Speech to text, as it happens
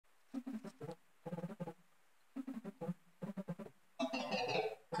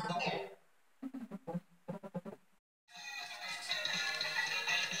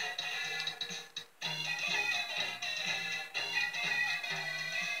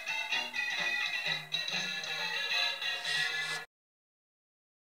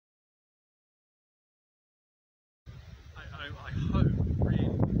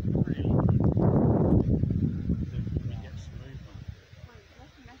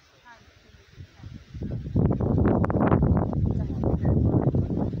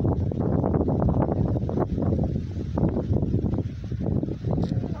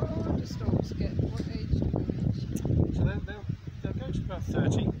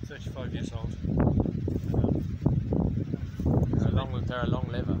35 years old. They're a long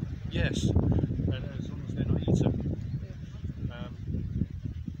liver. Yes, and as long as they're not eaten.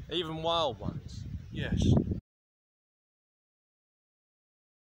 Even wild ones. Yes.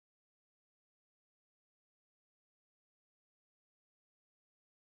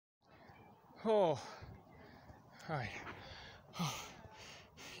 Oh, right. Oh.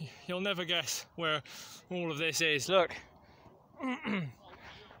 You'll never guess where all of this is. Look,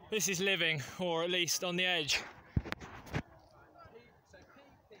 this is living, or at least on the edge.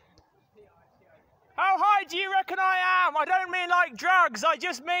 How high do you reckon I am? I don't mean like drugs, I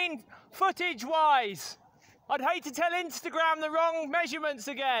just mean footage-wise. I'd hate to tell Instagram the wrong measurements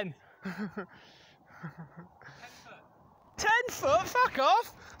again. 10 foot. 10 foot? Fuck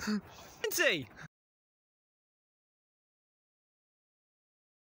off! 20!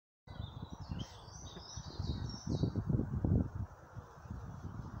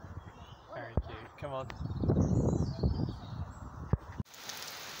 Very cute, come on.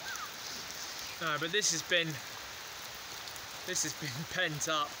 No, but this has been pent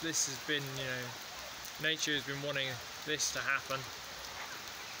up. This has been, you know, nature has been wanting this to happen.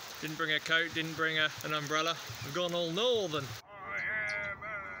 Didn't bring a coat, didn't bring an umbrella. We've gone all northern.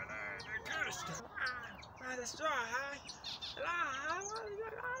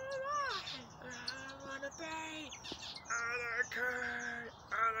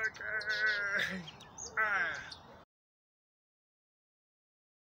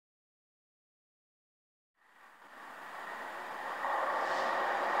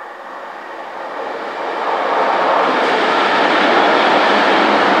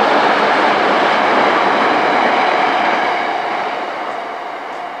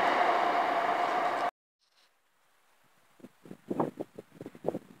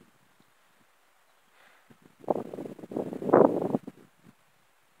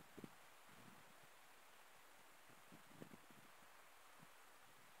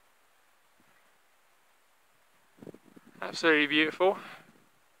 Absolutely beautiful.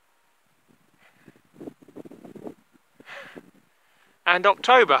 And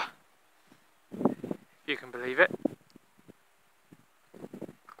October, if you can believe it.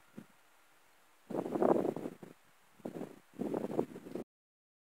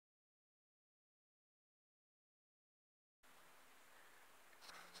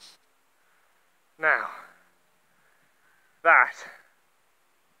 Now, that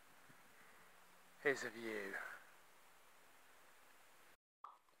is a view.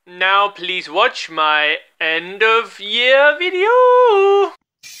 Now please watch my end of year video.